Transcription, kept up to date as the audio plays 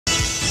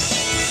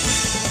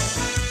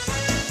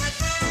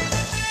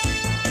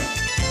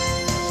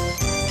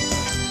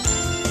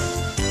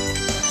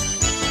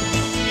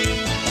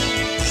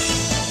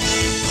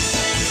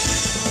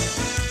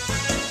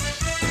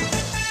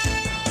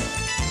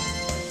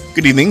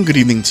Good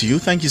evening to you.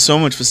 Thank you so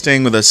much for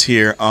staying with us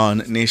here on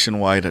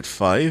Nationwide at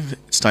 5.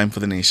 It's time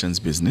for the nation's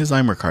business.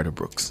 I'm Ricardo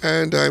Brooks.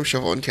 And I'm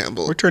Chevon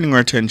Campbell. We're turning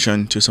our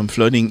attention to some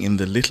flooding in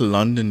the Little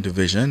London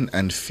division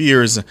and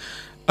fears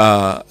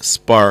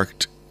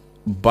sparked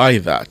by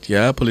that.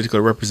 Political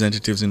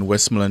representatives in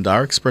Westmoreland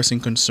are expressing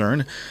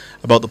concern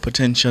about the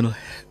potential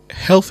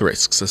health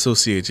risks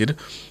associated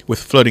with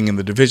flooding in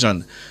the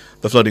division.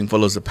 The flooding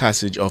follows the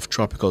passage of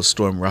Tropical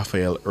Storm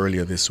Rafael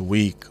earlier this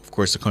week. Of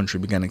course, the country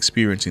began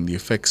experiencing the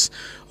effects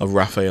of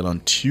Rafael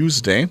on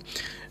Tuesday,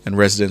 and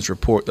residents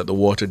report that the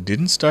water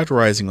didn't start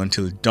rising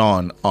until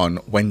dawn on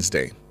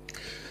Wednesday.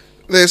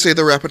 They say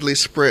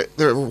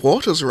the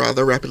waters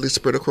rapidly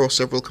spread across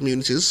several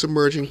communities,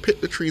 submerging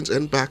pit latrines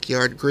and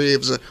backyard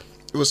graves. It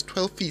was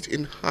 12 feet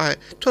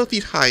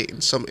high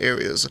in some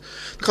areas.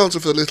 The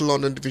Councillor for the Little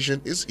London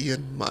Division is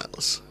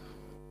Myles.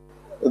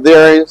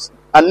 There is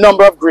a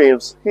number of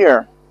graves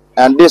here,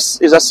 and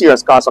this is a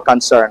serious cause of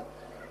concern.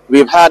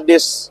 We've had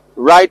this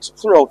right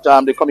throughout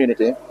the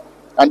community,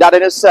 and that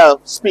in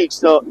itself speaks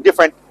to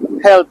different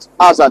health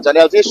hazards and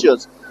health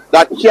issues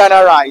that can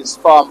arise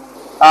from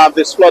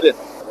this flooding.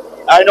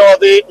 I know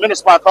the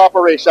municipal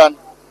corporation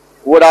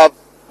would have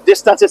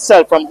distanced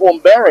itself from home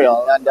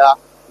burial and,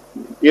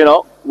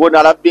 would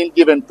not have been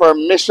given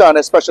permission,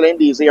 especially in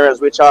these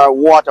areas which are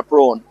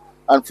water-prone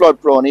and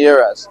flood-prone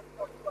areas.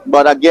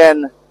 But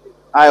again,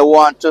 I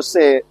want to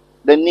say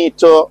they need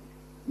to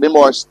be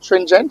more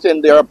stringent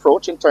in their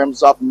approach in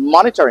terms of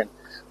monitoring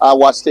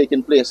what's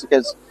taking place,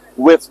 because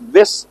with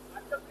this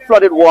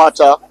flooded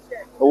water,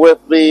 with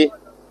the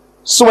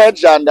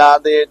sewage and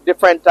the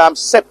different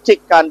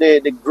septic and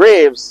the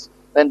graves,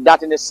 then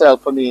that in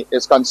itself for me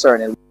is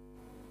concerning.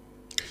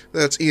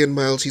 That's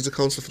Myles. He's a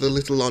councillor for the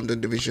Little London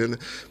Division.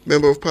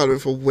 Member of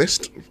Parliament for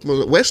West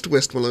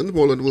Westmoreland,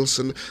 Morland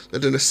Wilson,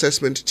 led an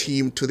assessment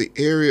team to the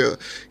area.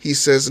 He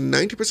says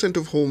 90%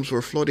 of homes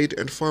were flooded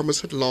and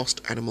farmers had lost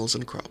animals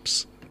and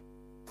crops.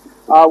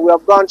 We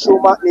have gone through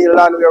McNeil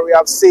Land where we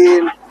have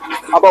seen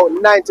about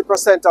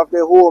 90% of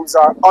the homes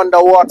are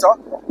underwater,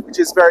 which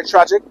is very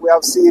tragic. We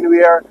have seen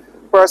where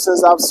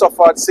persons have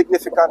suffered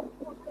significant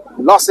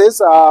losses.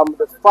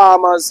 The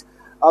farmers,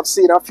 I've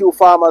seen a few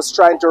farmers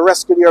trying to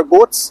rescue their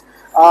goats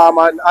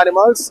and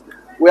animals.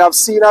 We have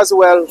seen as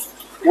well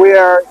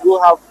where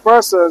you have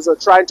persons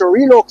trying to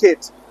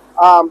relocate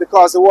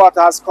because the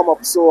water has come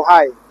up so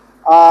high.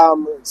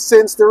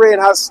 Since the rain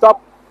has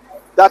stopped,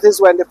 that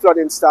is when the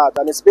flooding starts,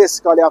 and it's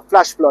basically a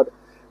flash flood,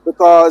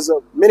 because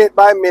minute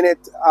by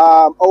minute,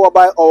 hour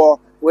by hour,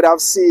 we have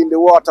seen the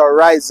water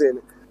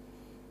rising.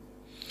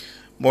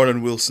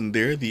 Morland Wilson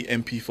there, the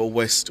MP for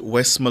West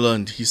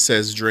Westmoreland. He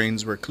says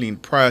drains were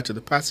cleaned prior to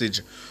the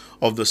passage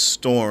of the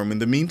storm. In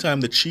the meantime,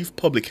 the Chief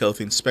Public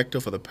Health Inspector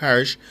for the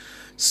parish,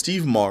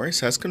 Steve Morris,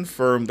 has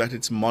confirmed that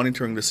it's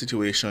monitoring the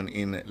situation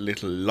in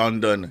Little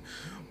London.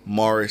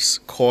 Morris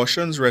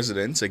cautions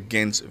residents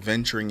against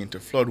venturing into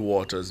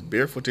floodwaters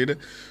barefooted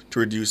to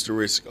reduce the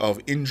risk of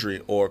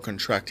injury or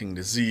contracting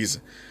disease.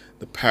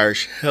 The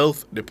parish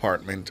health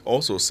department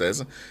also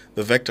says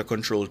the vector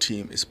control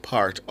team is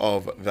part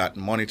of that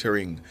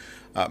monitoring.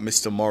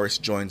 Mr. Morris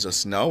joins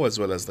us now, as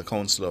well as the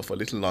councillor for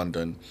Little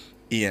London,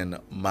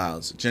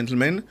 Myles.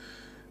 Gentlemen,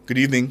 good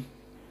evening.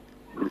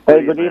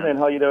 Hey, good evening.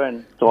 How are you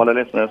doing to all the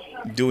listeners?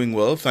 Doing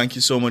well. Thank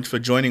you so much for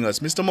joining us.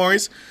 Mr.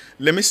 Morris,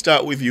 let me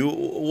start with you.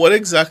 What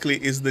exactly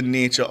is the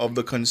nature of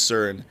the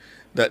concern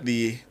that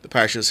the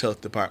parish's health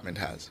department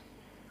has?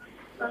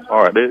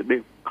 All right.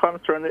 The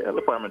concern the health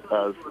department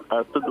has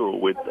to do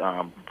with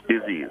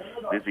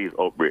disease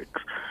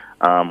outbreaks.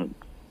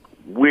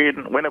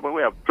 Whenever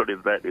we have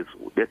flooding like this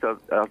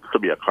has to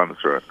be a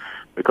concern,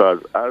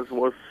 because as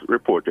was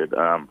reported,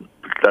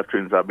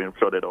 latrines have been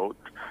flooded out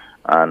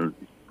and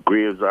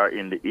graves are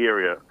in the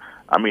area.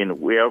 I mean,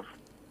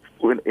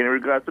 in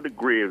regards to the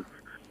graves,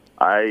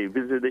 I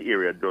visited the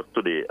area just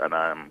today, and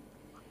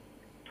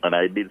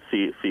I did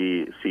see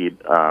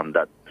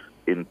that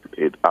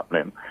it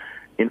happening.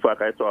 In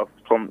fact, I saw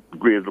some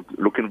graves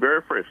looking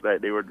very fresh, like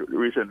they were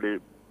recently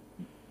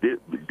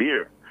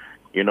there.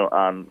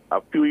 And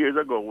a few years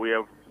ago, we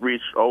have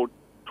reached out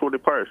to the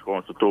parish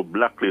council to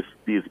blacklist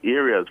these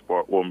areas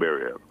for home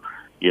burial.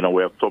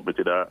 We have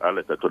submitted a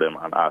letter to them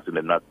and asking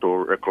them not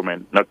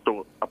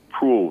to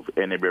approve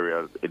any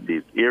burials in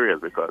these areas,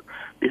 because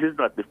this is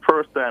not the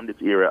first time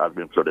this area has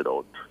been flooded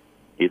out.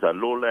 It's a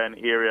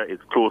low-lying area.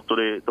 It's close to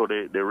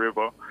the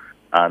river,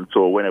 and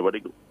so whenever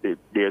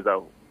there's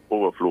a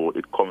overflow,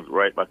 it comes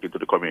right back into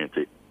the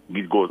community.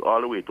 It goes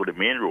all the way to the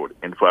main road.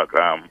 In fact,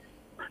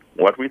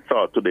 what we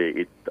saw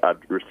today, it had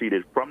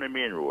receded from the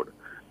main road,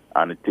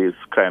 and it is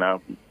kind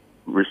of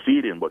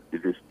receding, but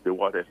the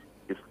water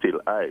is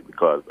still high,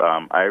 because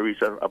I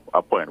reached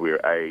a point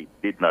where I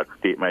did not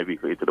take my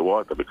vehicle into the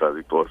water because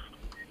it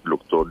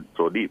looked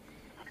so deep,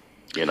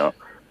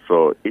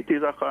 So it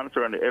is a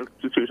concern. The health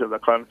situation is a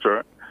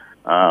concern.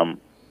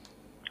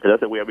 As I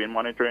said, we have been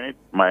monitoring it.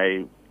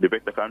 The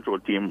vector control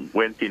team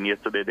went in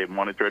yesterday. They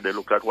monitored. They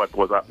looked at what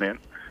was happening.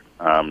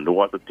 The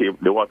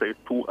water is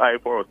too high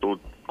for us to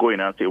go in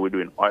and say we're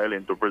doing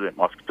oiling to prevent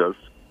mosquitoes.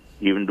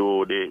 even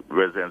though the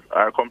residents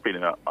are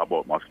complaining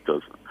about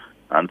mosquitoes.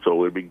 And so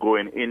we'll be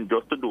going in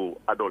just to do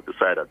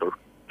adulticide to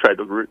try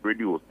to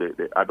reduce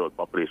the adult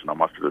population of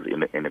mosquitoes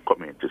in the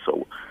community.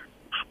 So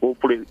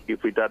hopefully,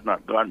 if it had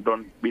not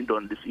been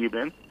done this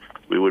evening,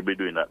 we will be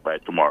doing that by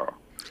tomorrow.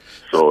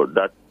 So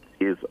that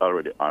is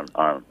already on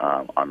our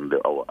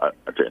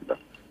agenda.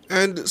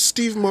 And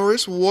Steve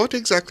Morris, what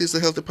exactly is the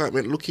health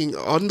department looking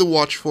on the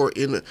watch for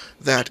in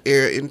that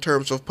area in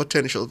terms of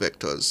potential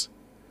vectors?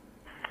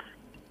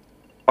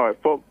 All right,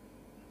 folks.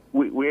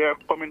 We are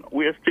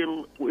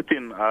still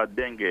within a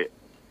dengue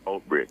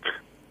outbreak.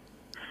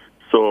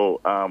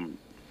 So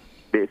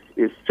this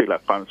is still a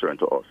concern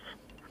to us.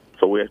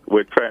 So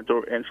we're trying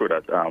to ensure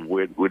that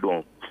we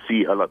don't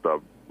see a lot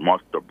of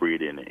mosquito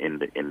breeding in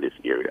this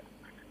area.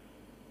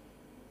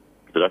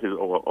 So that is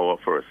our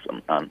first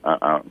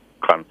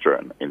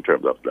concern in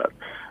terms of that.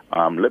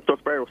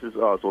 Leptospirosis is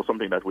also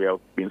something that we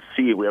have been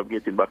seeing. We have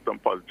getting back some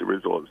positive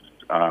results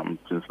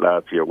since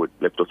last year with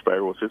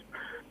leptospirosis,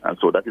 and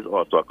so that is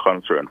also a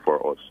concern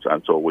for us.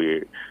 And so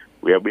we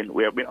have been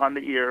on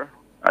the air.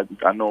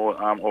 I know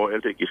our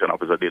health education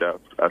officer did a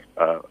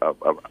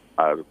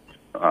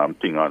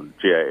thing on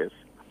GIS,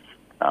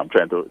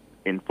 trying to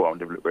inform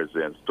the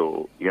residents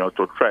to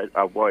try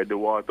to avoid the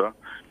water,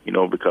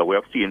 because we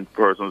have seen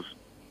persons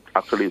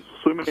actually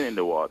swimming in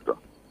the water,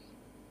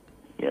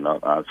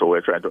 so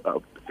we're trying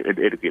to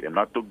educate them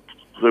not to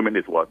swim in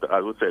this water.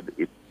 As we said,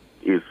 it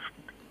is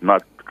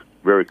not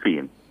very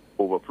clean,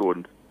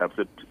 overflowing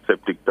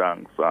septic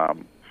tanks,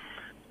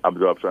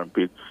 absorption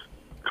pits,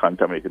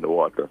 contaminating the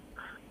water.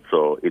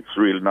 So it's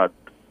really not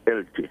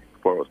healthy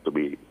for us to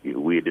be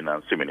wading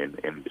and swimming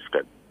in this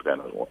kind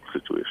of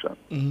situation.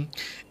 Mm-hmm.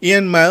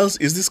 Ian, Myles,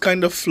 is this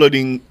kind of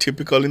flooding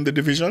typical in the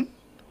division?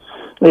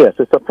 Yes,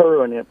 it's a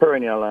perennial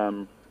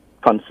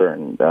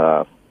concern.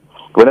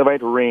 Whenever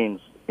it rains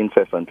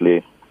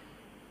incessantly,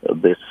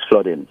 this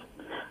flooding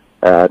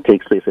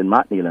takes place in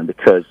Matneelan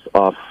because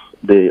of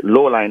the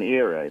low-lying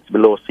area. It's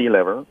below sea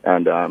level,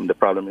 and the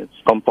problem is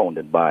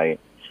compounded by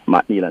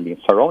Matneelan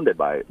being surrounded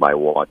by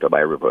water,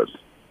 by rivers.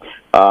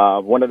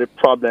 One of the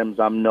problems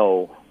I'm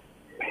now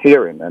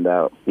hearing, and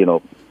I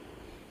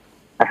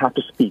have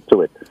to speak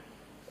to it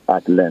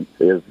at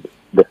length, is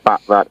the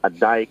fact that a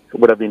dike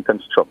would have been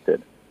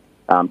constructed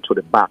to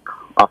the back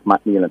of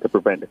Matneelan to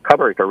prevent the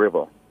Cabarita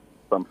River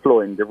from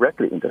flowing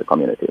directly into the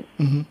community.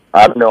 Mm-hmm.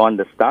 I have no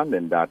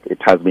understanding that it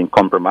has been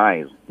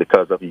compromised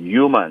because of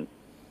human,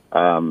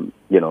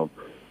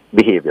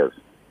 behaviors.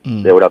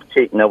 Mm. They would have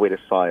taken away the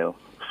soil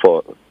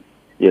for,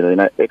 in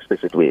an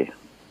explicit way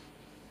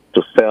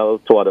to sell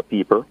to other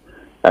people,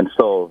 and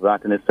so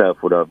that in itself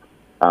would have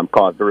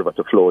caused the river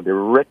to flow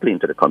directly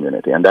into the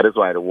community, and that is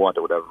why the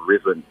water would have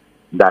risen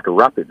that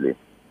rapidly.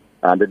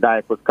 And the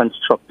dike was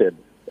constructed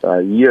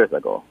years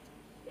ago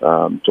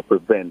to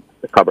prevent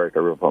the Cabarita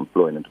River from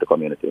flowing into the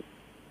community.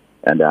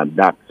 And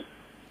that,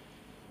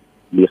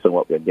 based on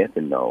what we're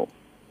getting now,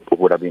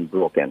 would have been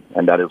broken.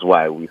 And that is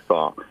why we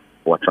saw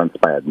what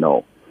transpired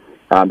now.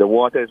 The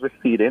water is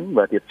receding,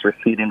 but it's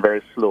receding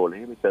very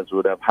slowly because we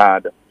would have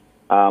had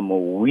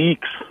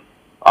weeks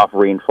of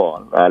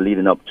rainfall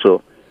leading up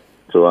to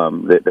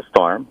the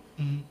storm.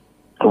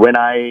 Mm-hmm. When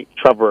I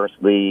traversed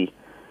the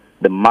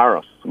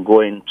Maros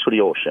going to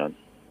the ocean,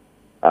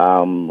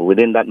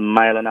 within that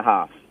mile and a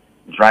half,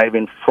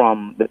 driving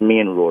from the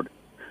main road,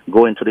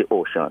 going to the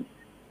ocean,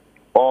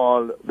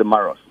 all the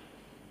Maros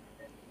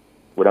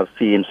would have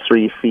seen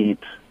 3 feet,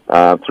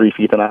 3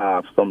 feet and a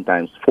half,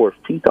 sometimes 4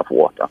 feet of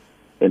water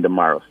in the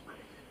Maros.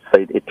 So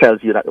it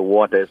tells you that the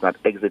water is not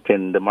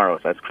exiting the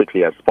Maros as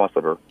quickly as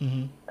possible,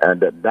 mm-hmm.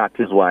 and that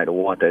is why the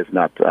water is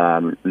not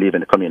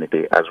leaving the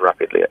community as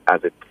rapidly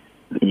as it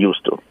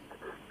used to.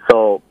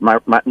 So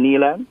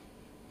Matneelan,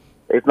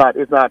 it's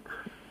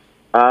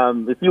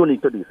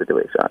unique to this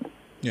situation.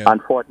 Yeah.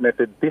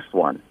 Unfortunately, this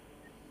one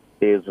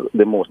is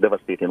the most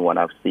devastating one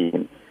I've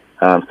seen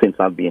since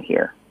I've been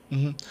here.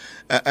 Mm-hmm.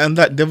 And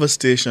that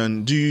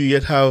devastation, do you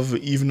yet have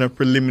even a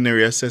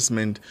preliminary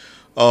assessment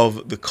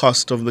of the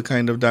cost of the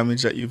kind of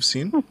damage that you've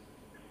seen?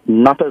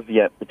 Not as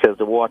yet, because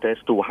the water is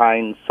too high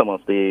in some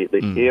of the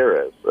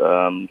areas.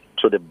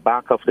 To the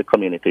back of the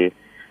community,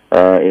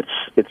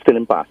 it's still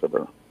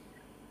impassable.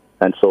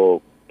 And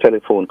so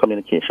telephone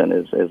communication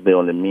is the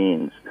only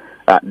means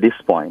at this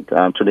point.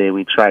 Today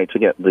we tried to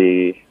get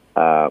the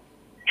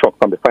truck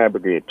from the fire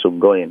brigade to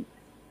go in.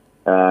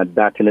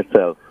 That in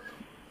itself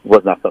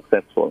was not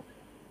successful.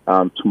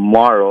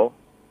 Tomorrow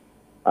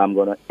I'm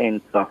going to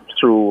enter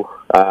through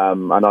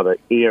another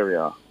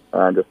area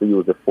just to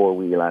use the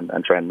four-wheel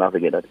and try and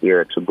navigate that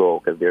area to go,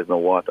 because there's no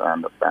water, I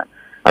understand,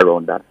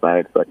 around that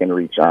side, so I can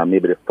reach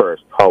maybe the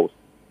first house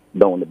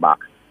down the back.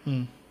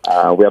 Mm.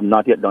 We have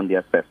not yet done the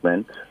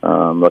assessment,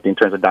 but in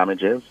terms of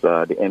damages,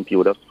 the MP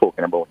would have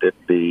spoken about it.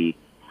 The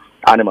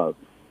animals,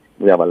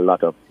 we have a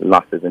lot of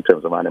losses in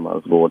terms of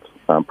animals, both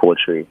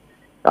poultry,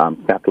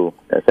 cattle,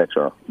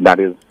 etc. That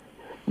is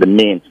the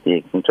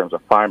mainstay in terms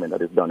of farming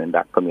that is done in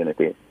that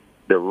community.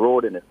 The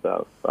road in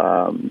itself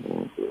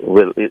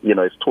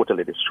is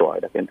totally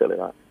destroyed, I can tell you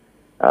that.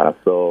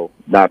 So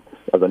that,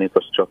 as an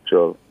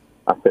infrastructural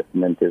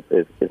assessment,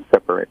 is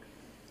separate.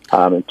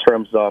 In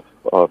terms of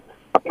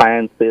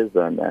appliances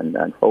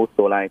and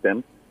household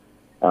items,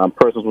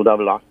 persons would have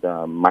lost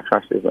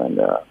mattresses and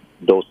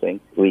those things.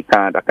 I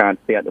can't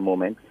say at the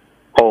moment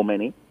how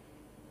many,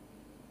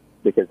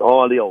 because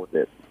all the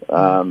houses,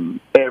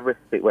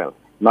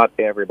 not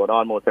every, but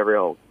almost every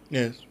house,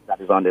 yes,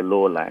 that is on the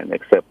low line,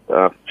 except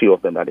a few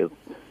of them that is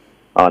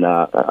on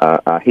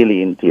a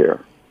hilly interior,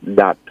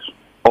 that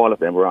all of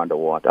them were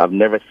underwater. I've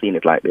never seen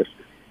it like this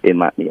in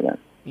Macmillan.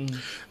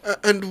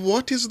 And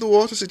what is the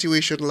water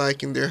situation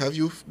like in there? Have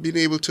you been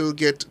able to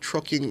get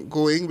trucking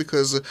going?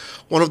 Because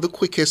one of the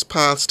quickest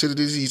paths to the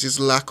disease is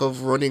lack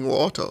of running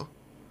water.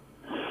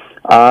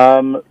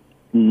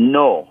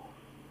 No.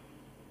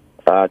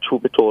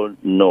 Truth be told,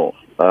 no.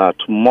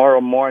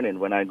 Tomorrow morning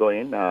when I go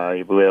in,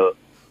 I will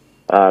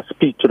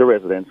speak to the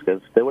residents,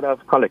 because they would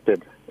have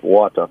collected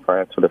water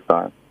prior to the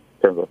storm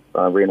in terms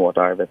of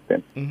rainwater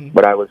harvesting.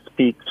 But I will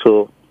speak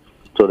to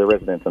the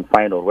residents and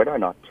find out whether or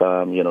not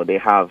they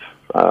have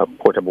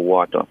potable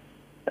water,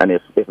 and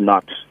if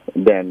not,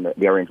 then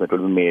the arrangement will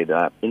be made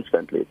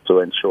instantly to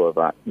ensure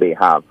that they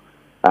have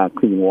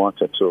clean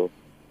water to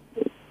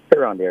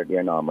carry on their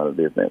normal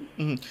business.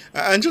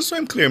 And just so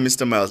I'm clear,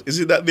 Mr. Myles, is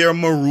it that they are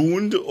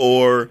marooned,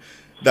 or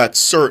that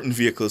certain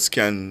vehicles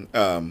can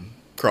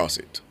cross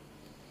it?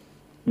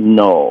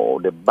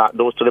 No,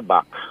 those to the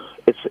back.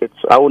 It's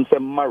I wouldn't say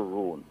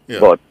maroon,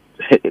 but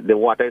the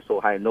water is so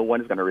high, no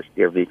one is going to risk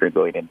their vehicle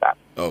going in that.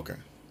 Okay.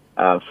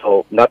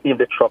 So not even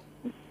the truck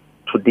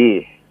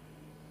today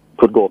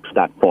could go up to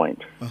that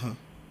point.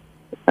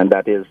 And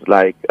that is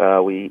like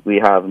we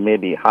have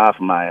maybe half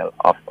mile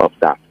of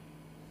that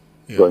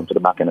going to the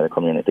back end of the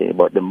community.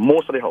 But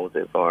most of the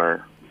houses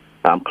are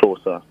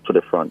closer to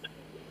the front.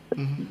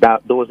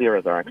 Those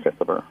areas are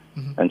accessible.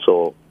 And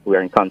so we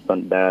are in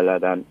constant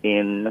dialogue and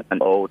in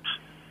and out.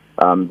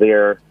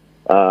 They're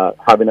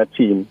having a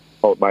team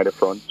out by the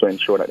front to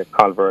ensure that the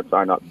culverts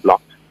are not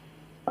blocked.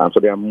 So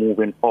they are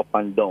moving up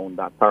and down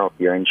that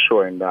thoroughfare,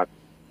 ensuring that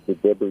the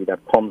debris that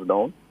comes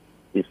down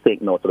is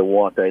taken out, so the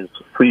water is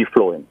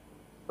free-flowing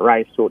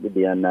right throughout the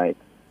day and night.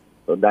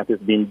 So that is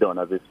being done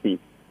as we speak,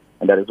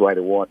 and that is why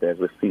the water is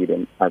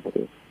receding as it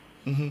is.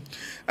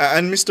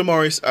 And Mr.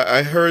 Morris,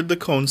 I heard the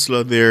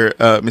councillor there,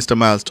 Mr.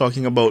 Myles,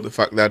 talking about the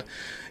fact that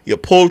your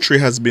poultry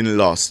has been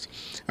lost.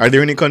 Are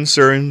there any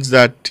concerns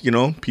that,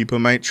 people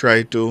might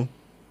try to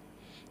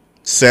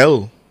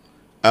sell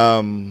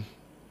the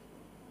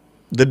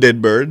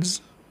dead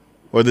birds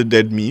or the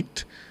dead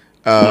meat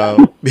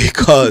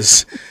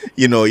because,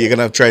 you're going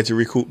to have tried to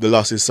recoup the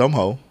losses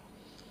somehow?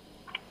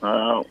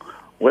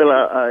 Well,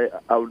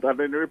 I would have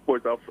any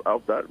reports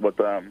of that, but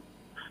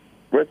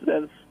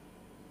residents,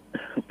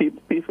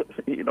 people,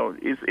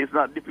 it's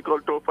not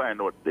difficult to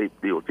find out these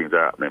things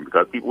are happening,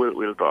 because people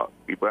will talk.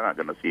 People are not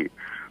going to see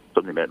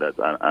something like that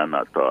and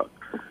not talk.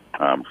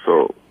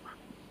 So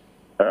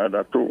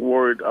not too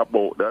worried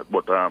about that,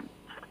 but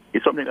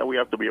it's something that we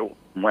have to be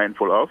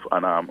mindful of,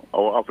 and our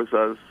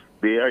officers,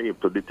 they are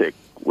able to detect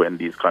when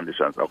these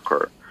conditions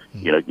occur.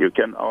 You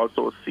can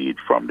also see it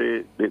from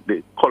the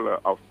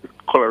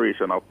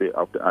coloration of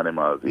the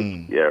animals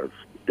if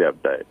they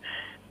have died.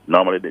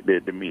 Normally,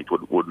 the meat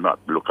would not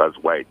look as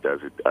white as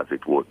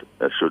it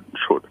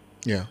should.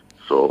 Yeah.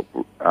 So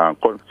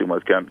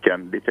consumers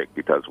can detect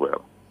it as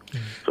well.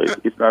 So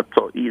it's not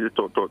so easy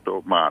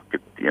to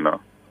market,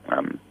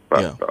 and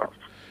pass off.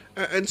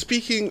 And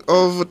speaking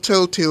of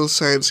telltale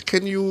signs,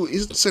 can you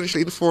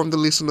essentially inform the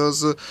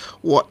listeners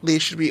what they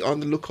should be on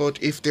the lookout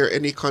if there are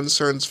any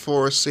concerns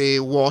for, say,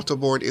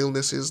 waterborne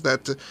illnesses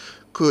that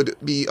could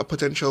be a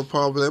potential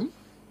problem?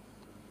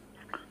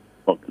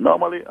 Well,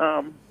 normally,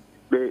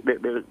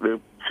 the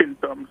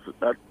symptoms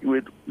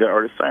there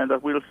are the signs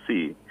that we'll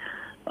see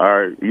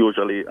are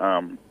usually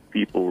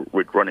people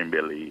with running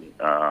belly,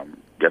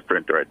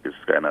 gastroenteritis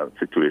kind of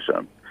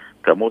situation.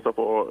 Because most of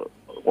our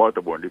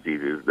waterborne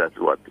diseases, that's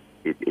what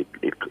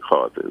it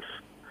causes.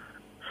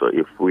 So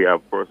if we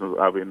have persons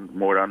having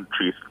more than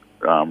 3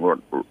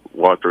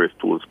 watery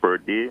stools per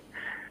day,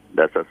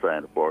 that's a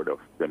sign for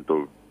them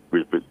to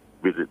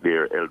visit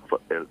their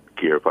health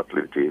care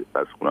facility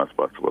as soon as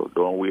possible.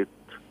 Don't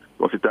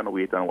sit and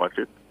wait and watch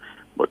it,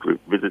 but we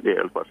visit the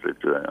health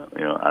facility,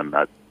 and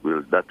that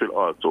will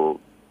also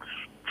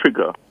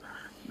trigger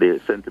the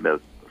sentinel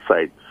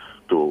sites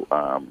to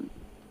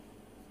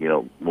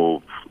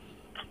move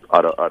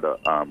other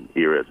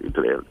areas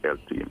into the health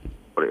team,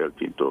 for the health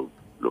team to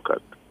look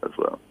at as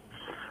well.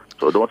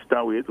 So don't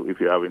stand with if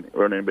you're having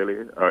running belly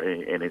or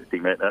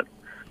anything like that.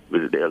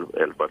 Visit the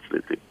health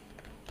facility.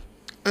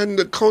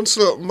 And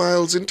Councillor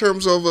Myles, in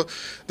terms of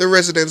the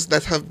residents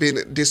that have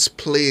been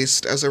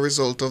displaced as a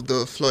result of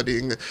the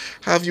flooding,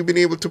 have you been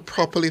able to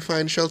properly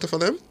find shelter for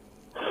them?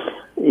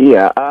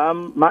 Yeah,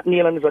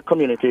 Macmillan is a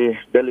community,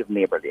 they live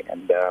neighborly,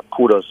 and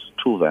kudos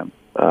to them.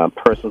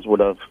 Persons would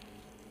have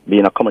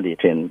been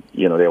accommodating,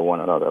 their one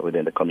another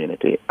within the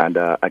community. And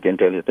I can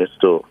tell you this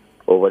too,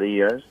 over the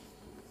years,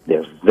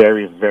 they're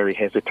very, very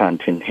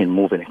hesitant in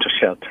moving into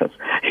shelters.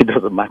 It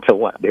doesn't matter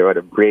what. They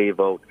rather brave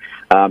out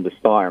the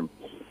storm.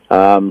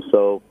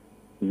 So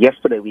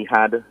yesterday we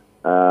had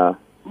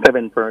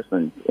 7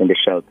 persons in the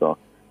shelter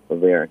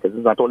there, because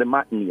it's not only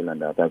Martin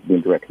Island that has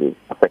been directly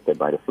affected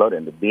by the flood,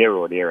 and the Bay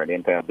Road area, the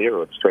entire Bay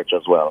Road stretch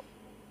as well,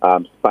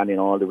 spanning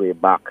all the way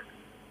back.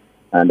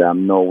 And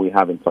now we're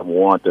having some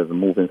waters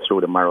moving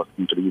through the Maros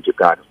into the Egypt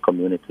Gardens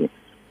community.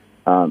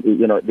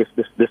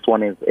 This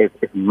one is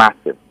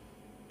massive.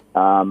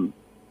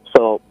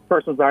 So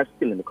persons are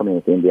still in the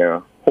community in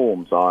their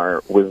homes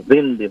or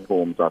within the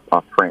homes of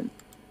friends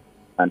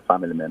and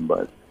family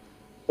members.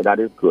 So that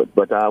is good.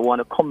 But I want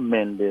to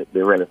commend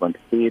the relevant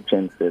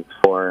agencies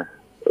for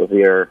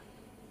their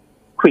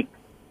quick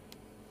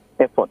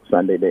efforts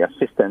and the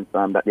assistance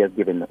that they have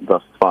given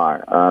thus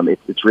far.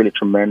 It's really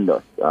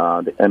tremendous.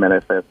 The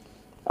MLSS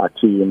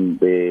team,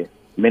 the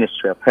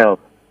Ministry of Health,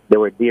 they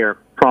were there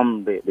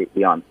from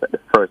the onset, the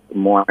first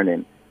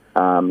morning,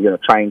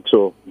 trying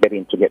to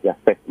get the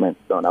assessments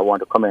done. I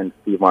want to commend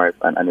Steve Morris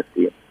and the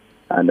team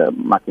and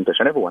McIntosh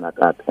and everyone at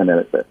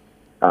MLSS.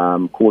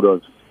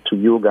 Kudos to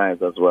you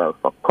guys as well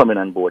for coming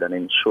on board and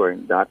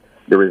ensuring that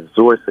the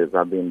resources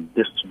are being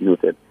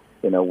distributed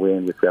in a way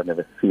in which we have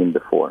never seen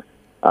before.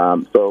 We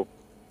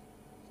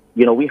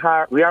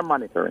are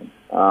monitoring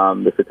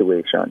the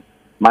situation.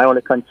 My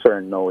only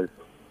concern now is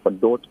for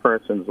those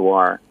persons who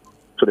are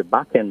to the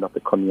back end of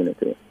the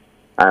community.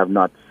 I have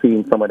not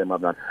seen some of them, I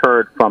have not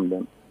heard from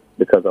them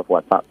because of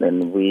what's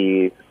happening.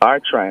 We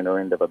are trying our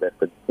endeavor best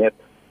to get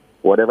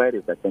whatever it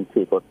is that can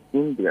take us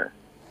in there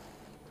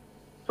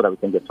so that we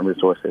can get some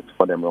resources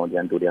for them around there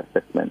and do the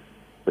assessment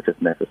which is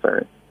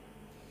necessary.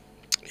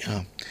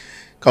 Yeah.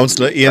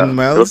 Councillor Ian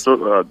Myles.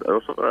 Also,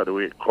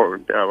 we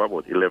currently have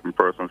about 11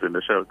 persons in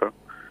the shelter.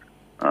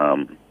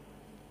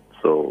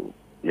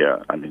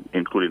 And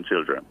including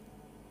children.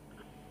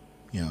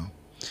 Yeah.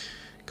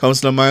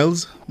 Councillor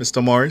Myles,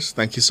 Mr. Morris,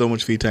 thank you so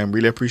much for your time.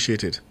 Really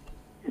appreciate it.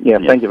 Yeah,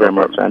 thank you very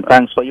much. And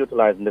thanks for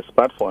utilizing this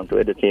platform to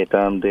educate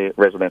the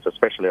residents,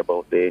 especially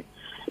about the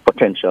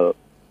potential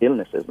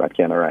illnesses that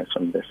can arise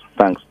from this.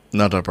 Thanks.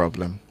 Not a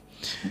problem.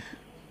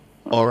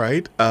 All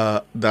right.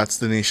 That's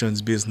the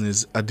nation's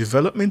business. A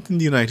development in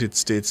the United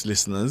States,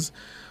 listeners,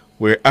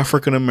 where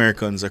African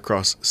Americans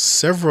across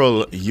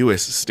several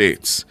U.S.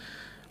 states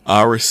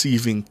are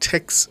receiving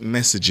text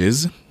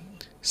messages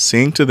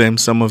saying to them,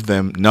 some of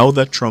them, now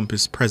that Trump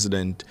is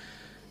president,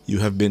 you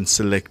have been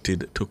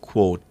selected to,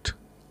 quote,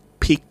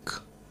 pick